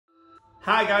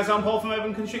Hi guys, I'm Paul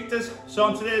from Constrictors. So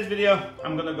on today's video,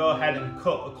 I'm going to go ahead and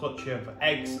cut a clutch of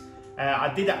eggs.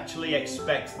 I did actually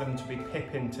expect them to be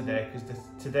pipping today because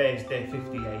today is day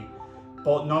 58,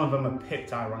 but none of them are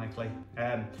pipped ironically.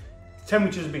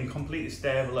 Temperatures have been completely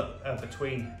stable at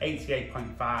between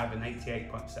 88.5 and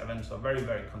 88.7, so very,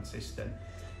 very consistent.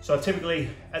 So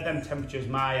typically at them temperatures,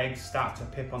 my eggs start to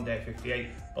pip on day 58,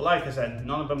 but like I said,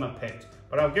 none of them are pipped,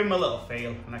 but I'll give them a little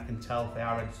feel and I can tell if they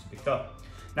are ready to be cut.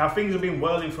 Now things have been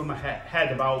whirling from my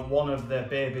head about one or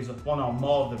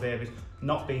more of the babies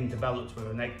not being developed with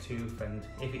an egg tooth and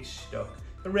if it's stuck.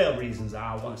 The real reasons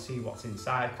are I want to see what's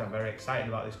inside because I'm very excited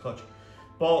about this clutch.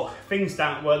 But things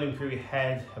start whirling through your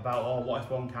head about, oh, what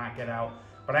if one can't get out?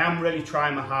 But I am really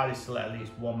trying my hardest to let at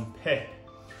least one pip.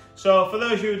 So for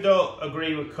those of you who don't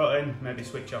agree with cutting, maybe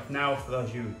switch off now. For those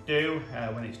of you who do,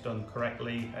 when it's done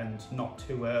correctly and not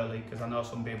too early, because I know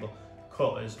some people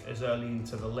cut as early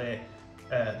into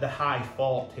the high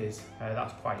 40s,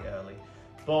 that's quite early.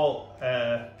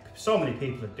 But so many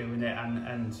people are doing it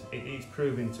and it's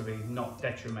proving to be not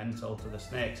detrimental to the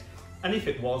snakes. And if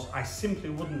it was, I simply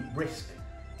wouldn't risk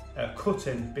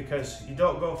cutting because you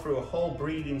don't go through a whole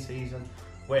breeding season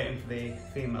waiting for the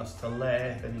females to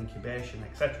lay, then incubation,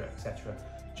 etc, etc,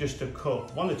 just to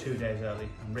cut 1 or 2 days early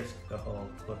and risk the whole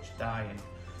clutch dying.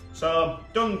 So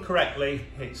done correctly,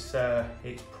 it's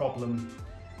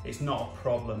not a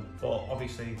problem, but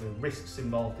obviously the risks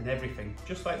involved in everything,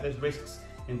 just like there's risks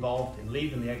involved in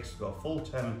leaving the eggs to go full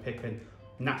term and pipping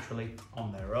naturally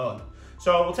on their own.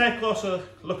 So we'll take a closer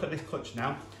look at this clutch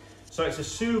now. So it's a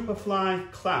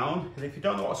SUPERFLY clown, and if you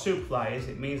don't know what a SUPERFLY is,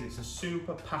 it means it's a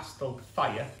super pastel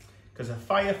fire, because a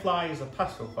firefly is a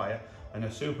pastel fire and a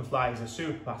SUPERFLY is a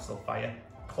super pastel fire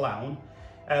clown,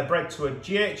 bred to a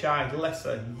GHI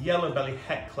lesser yellow belly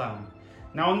het clown.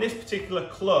 Now on this particular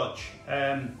clutch,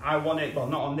 I wanted, well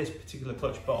not on this particular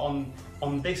clutch, but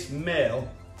on this male,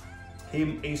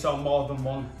 he saw more than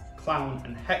one clown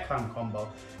and het clown combo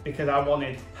because I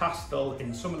wanted pastel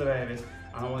in some of the babies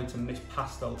and I wanted to mix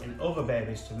pastel in other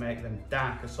babies to make them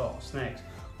darker sort of snakes.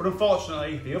 But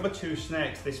unfortunately, the other 2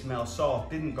 snakes this male saw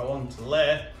didn't go on to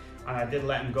lay, and I did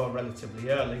let him go relatively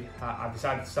early. I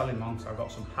decided to sell him on because I've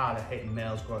got some harder hitting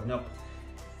males growing up.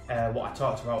 What I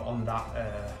talked about on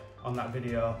that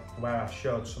video where I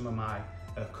showed some of my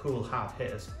cool hard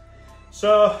hitters.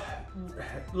 So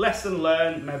lesson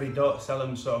learned, maybe don't sell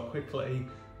them so quickly,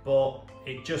 but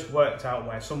it just worked out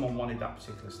where someone wanted that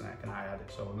particular snake and I had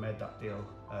it, so we made that deal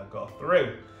go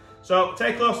through. So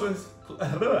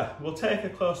we'll take a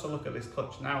closer look at this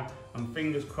clutch now and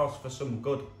fingers crossed for some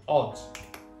good odds.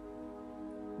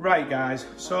 Right guys,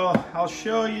 so I'll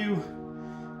show you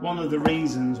one of the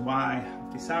reasons why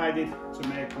I've decided to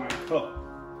make my cut.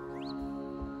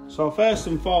 So first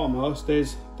and foremost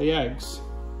is the eggs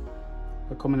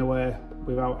are coming away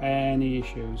without any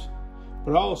issues.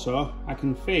 But also I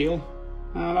can feel,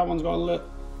 that one's got a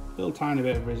little tiny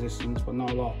bit of resistance, but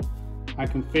not a lot. I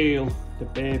can feel the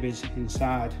babies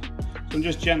inside. So I'm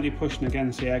just gently pushing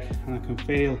against the egg and I can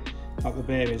feel that the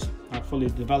babies are fully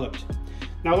developed.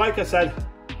 Now like I said,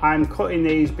 I'm cutting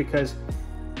these because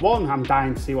one, I'm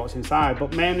dying to see what's inside,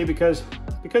 but mainly because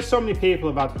so many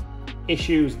people have had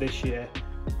issues this year,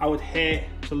 I would hate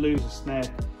to lose a snake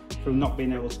from not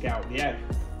being able to get out the egg.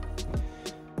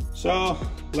 So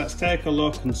let's take a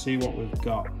look and see what we've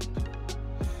got.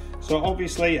 So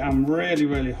obviously I'm really,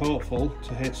 really hopeful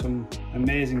to hit some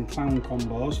amazing clown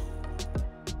combos.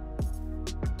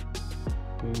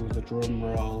 Ooh, the drum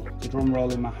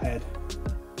roll in my head.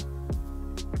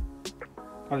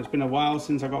 God, it's been a while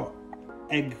since I got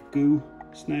egg goo,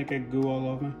 snake egg goo all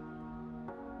over me.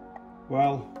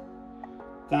 Well,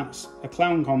 that's a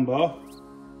clown combo.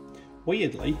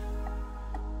 Weirdly,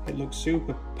 it looks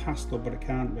super pastel, but it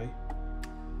can't be.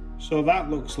 So that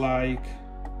looks like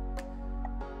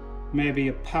maybe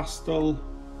a pastel,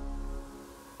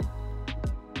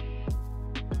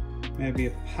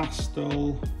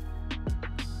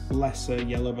 lesser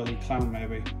yellow belly clown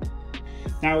maybe.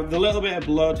 Now the little bit of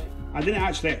blood, I didn't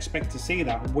actually expect to see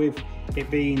that with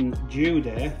it being due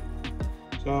day.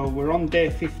 So we're on day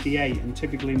 58 and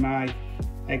typically my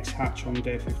eggs hatch on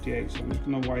day 58, so I'm just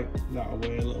going to wipe that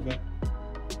away a little bit.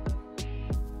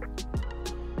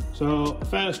 So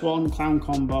first one, clown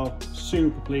combo,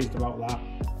 super pleased about that.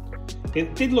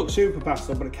 It did look super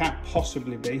pastel, but it can't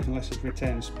possibly be unless it's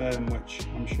retained sperm, which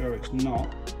I'm sure it's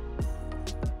not.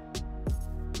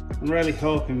 I'm really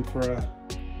hoping for a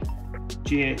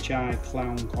GHI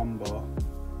clown combo,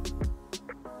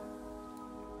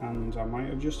 and I might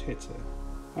have just hit it.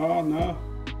 Oh no,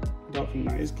 I don't think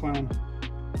that is clown.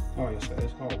 Oh yes it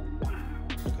is. Oh wow,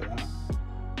 look at that.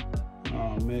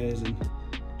 Oh amazing.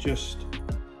 Just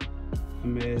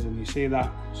amazing. You see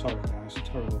that? Sorry guys,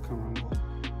 terrible camera angle.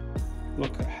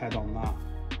 Look at head on that.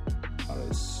 That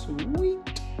is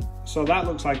sweet. So that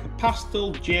looks like a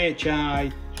pastel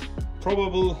GHI,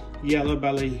 probable yellow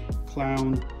belly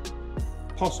clown,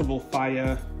 possible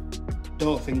fire,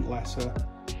 don't think lesser.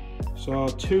 So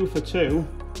 2 for 2.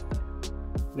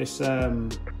 This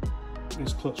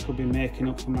this clutch could be making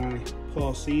up for my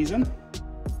poor season.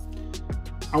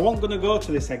 I wasn't going to go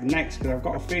to this egg next because I've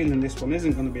got a feeling this one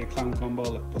isn't going to be a clown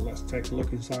combo, but let's take a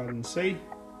look inside and see.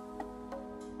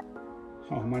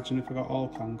 Oh, imagine if I got all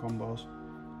clown combos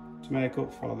to make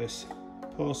up for this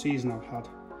poor season I've had.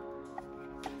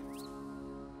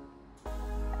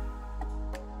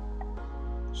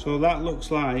 So that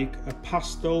looks like a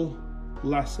pastel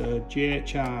lesser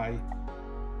GHI,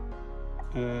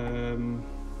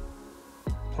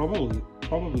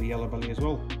 probably yellow belly as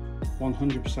well,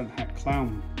 100% het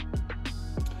clown.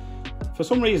 For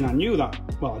some reason I knew that,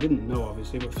 well I didn't know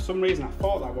obviously, but for some reason I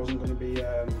thought that wasn't going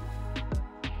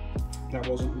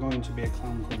to be a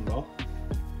clown combo.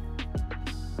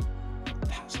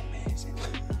 That's amazing.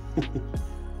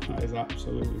 That is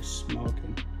absolutely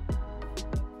smoking.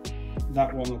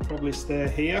 That one will probably stay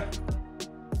here.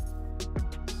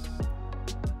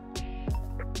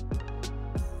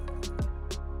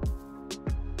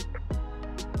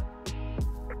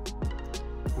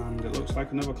 And it looks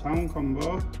like another clown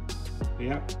combo.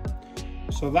 Yep.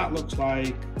 So that looks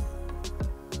like,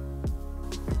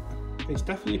 it's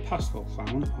definitely pastel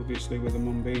clown, obviously with the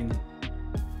Moonbeam.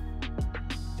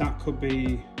 That could be,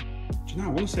 do you know, I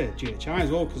want to say GHI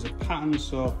as well because the pattern's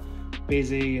so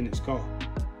busy and it's got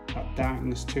that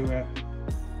darkness to it.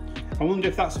 I wonder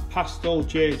if that's a pastel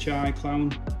GHI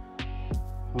clown.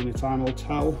 Only time will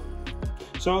tell.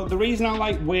 So the reason I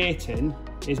like waiting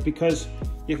is because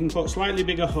you can put slightly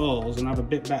bigger holes and have a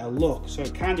bit better look, so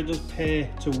it kind of does pay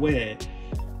to wait.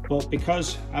 But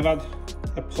because I've had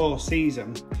a poor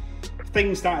season,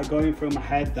 things started going through my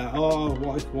head that, oh,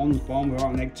 what if one's born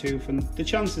without an egg tooth? And the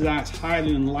chances are it's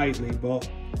highly unlikely, but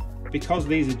because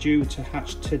these are due to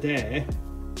hatch today,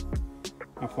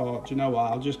 I thought, do you know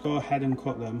what, I'll just go ahead and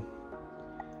cut them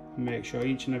and make sure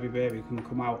each and every baby can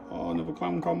come out. Oh, another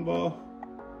clown combo.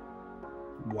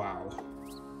 Wow.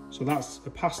 So that's a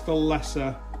pastel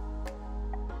lesser,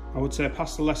 I would say a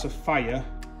pastel lesser fire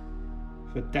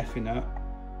for definite.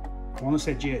 I want to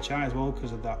say GHI as well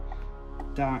because of that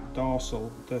dark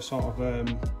dorsal, the sort of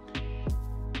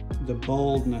the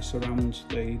boldness around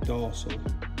the dorsal,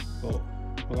 but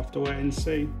we'll have to wait and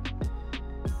see.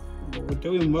 But we're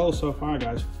doing well so far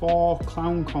guys. 4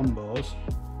 clown combos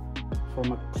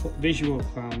from a visual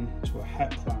clown to a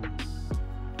het clown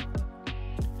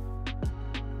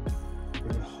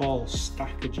with a whole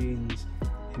stack of genes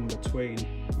in between.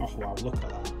 Oh wow, look at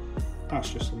that, that's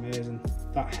just amazing.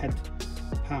 That head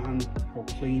pattern, how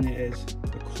clean it is,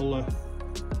 the colour,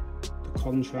 the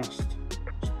contrast,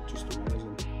 just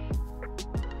amazing.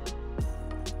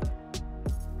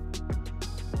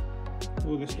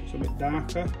 Oh, this looks a bit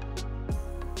darker.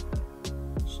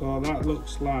 So that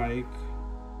looks like,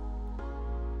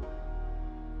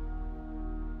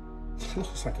 that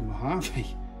looks like a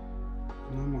Mojave.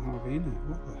 No Mojave in it,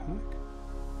 what the heck?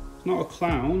 It's not a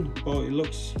clown, but it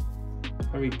looks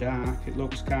very dark. It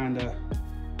looks kind of,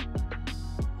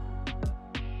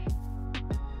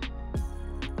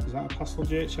 is that a pastel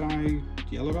GHI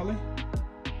yellow belly?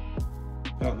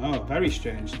 I don't know, very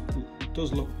strange. It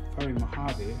does look very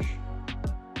Mojave-ish.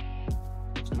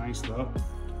 Looks nice though,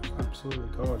 it's absolutely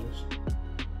gorgeous.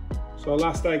 So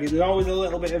last egg, there's always a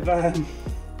little bit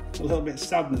of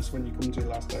sadness when you come to your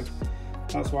last egg.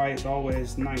 That's why it's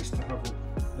always nice to have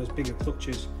as big a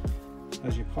clutches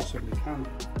as you possibly can.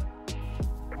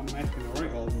 I'm making a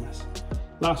right old mess.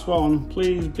 Last one,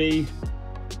 please be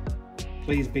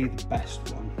the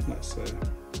best one, let's say.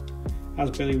 As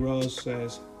Billy Rose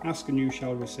says, ask and you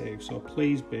shall receive. So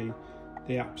please be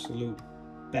the absolute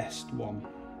best one.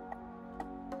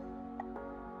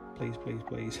 Please, please,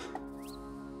 please.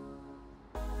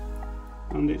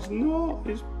 And it's not,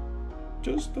 it's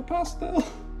just a pastel.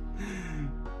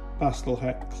 Pastel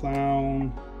het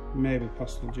clown, maybe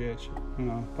pastel GH,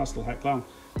 no, pastel het clown.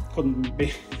 Couldn't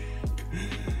be,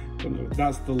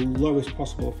 that's the lowest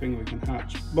possible thing we can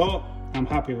hatch, but I'm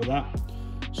happy with that.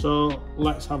 So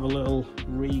let's have a little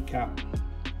recap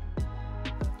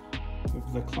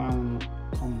of the clown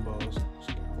combos. Let's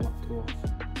get a lock off.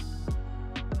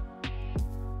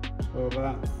 So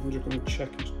that, I'm just going to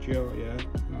check its jaw, yeah,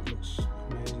 that looks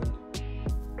amazing.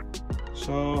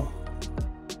 So,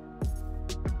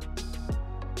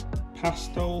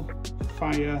 pastel,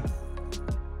 fire,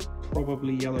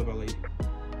 probably yellow belly.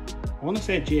 I want to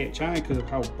say GHI because of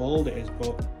how bold it is,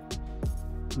 but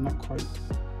I'm not quite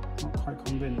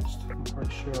convinced, I'm not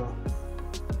quite sure.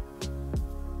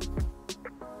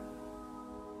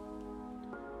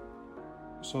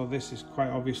 So this is quite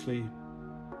obviously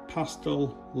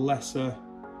pastel, lesser,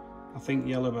 I think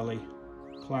yellow belly,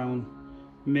 clown,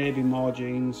 maybe more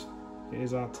jeans, it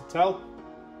is hard to tell.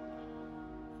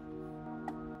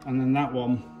 And then that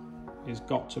one is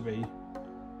got to be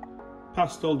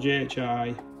pastel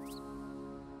GHI,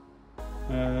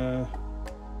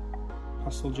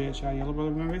 pastel GHI yellow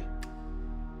belly maybe?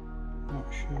 Not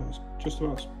sure, it's just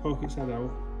about to poke its head out.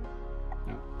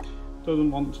 No.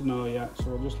 Doesn't want to know yet,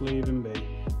 so I'll just leave him be.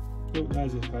 Look,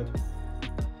 there's his head.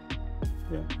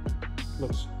 Yeah,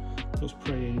 looks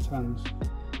pretty intense.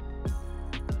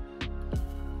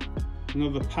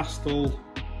 Another pastel.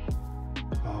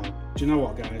 Oh, do you know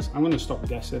what, guys? I'm going to stop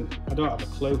guessing. I don't have a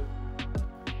clue.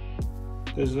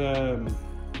 There's I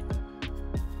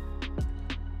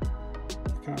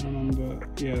can't remember.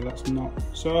 Yeah, that's not.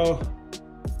 So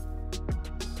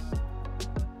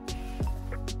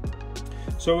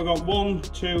we've got 1,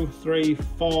 2, 3,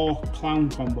 4 clown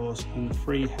combos and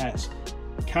 3 hets.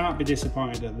 Can't be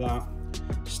disappointed at that.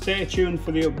 Stay tuned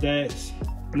for the updates.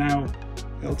 Now,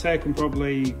 it'll take them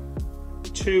probably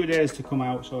 2 days to come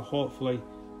out, so hopefully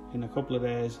in a couple of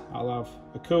days I'll have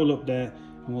a cool update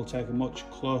and we'll take a much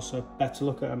closer, better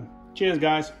look at them. Cheers,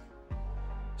 guys.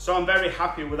 So I'm very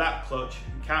happy with that clutch.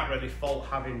 You can't really fault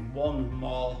having one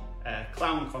more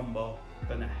clown combo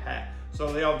than a het.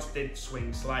 So the odds did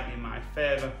swing slightly in my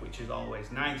favour, which is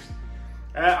always nice.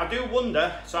 I do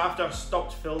wonder, so after I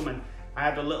stopped filming, I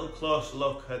had a little close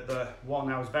look at the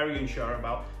one I was very unsure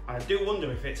about. And I do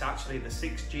wonder if it's actually the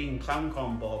 6 gene clown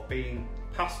combo, being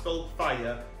pastel,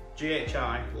 fire,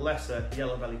 GHI, lesser,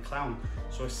 yellow belly clown.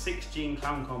 So a 6 gene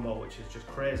clown combo, which is just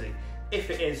crazy. If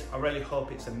it is, I really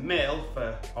hope it's a male,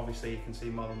 for obviously you can see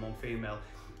more than one female,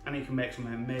 and you can make some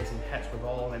amazing hets with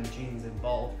all them genes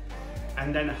involved.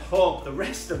 And then I hope the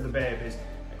rest of the babies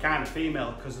are kind of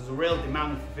female, because there's a real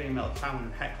demand for female clown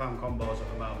and het clown combos at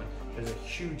the moment. There's a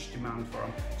huge demand for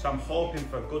them. So I'm hoping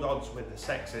for good odds with the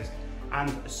sexes.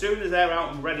 And as soon as they're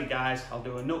out and ready, guys, I'll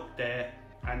do an update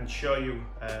and show you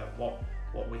what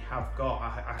we have got.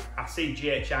 I see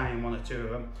GHI in 1 or 2 of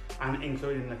them, and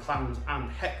including the clowns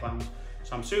and het clowns.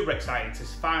 So I'm super excited to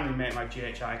finally make my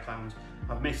GHI clowns.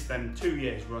 I've missed them 2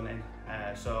 years running,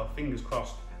 so fingers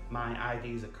crossed my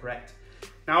IDs are correct.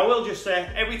 Now I will just say,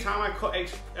 every time I cut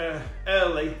it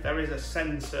early, there is a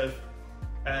sense of,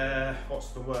 what's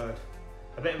the word?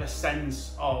 A bit of a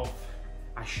sense of,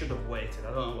 I should have waited.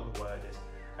 I don't know what the word is.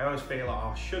 I always feel like, oh,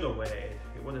 I should have waited.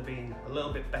 It would have been a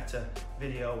little bit better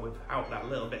video without that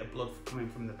little bit of blood coming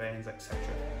from the veins, etc.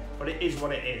 But it is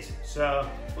what it is. So,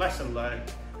 lesson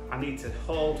learned. I need to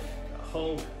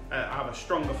have a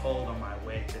stronger hold on my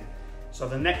waiting. So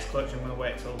the next clutch, I'm going to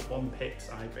wait till 1 picks,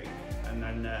 I think, and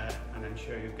then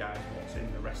show you guys what's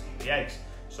in the rest of the eggs.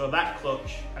 So that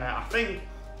clutch, I think,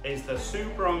 is the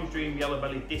Super Orange Dream Yellow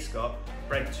Belly Disco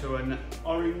bred to an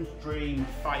Orange Dream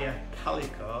Fire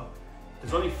Calico.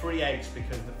 There's only 3 eggs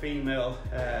because the female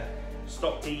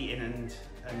stopped eating and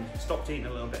stopped eating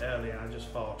a little bit earlier, and I just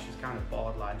thought she's kind of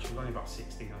borderline. She was only about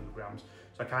 1600 grams.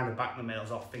 So I kind of backed the males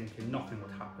off thinking nothing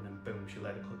would happen, and boom, she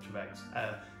laid a clutch of eggs.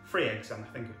 3 eggs and I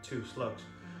think of 2 slugs.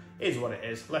 Is what it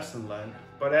is, lesson learned.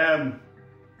 But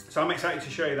so I'm excited to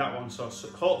show you that one. So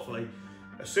hopefully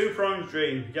a Super Orange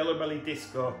Dream Yellow Belly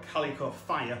Disco Calico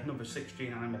Fire, number 6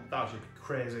 gene animal. That should be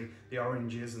crazy. The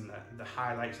oranges and the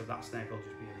highlights of that snake will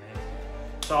just be amazing.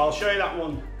 So I'll show you that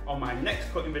one on my next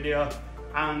cutting video.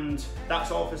 And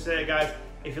that's all for today, guys.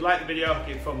 If you liked the video,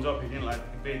 give it a thumbs up. If you didn't like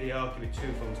the video, give it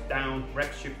 2 thumbs down.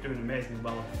 Rectitude is doing amazingly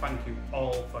well. Thank you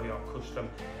all for your custom.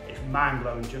 It's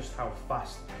mind-blowing just how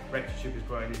fast Rectitude is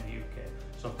growing in the UK.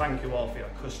 So thank you all for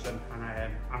your custom, and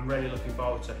I'm really looking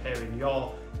forward to hearing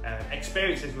your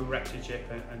experiences with Rectitude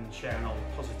and sharing all the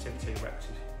positivity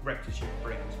Rectitude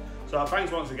brings. So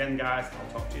thanks once again, guys.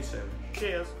 I'll talk to you soon.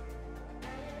 Cheers.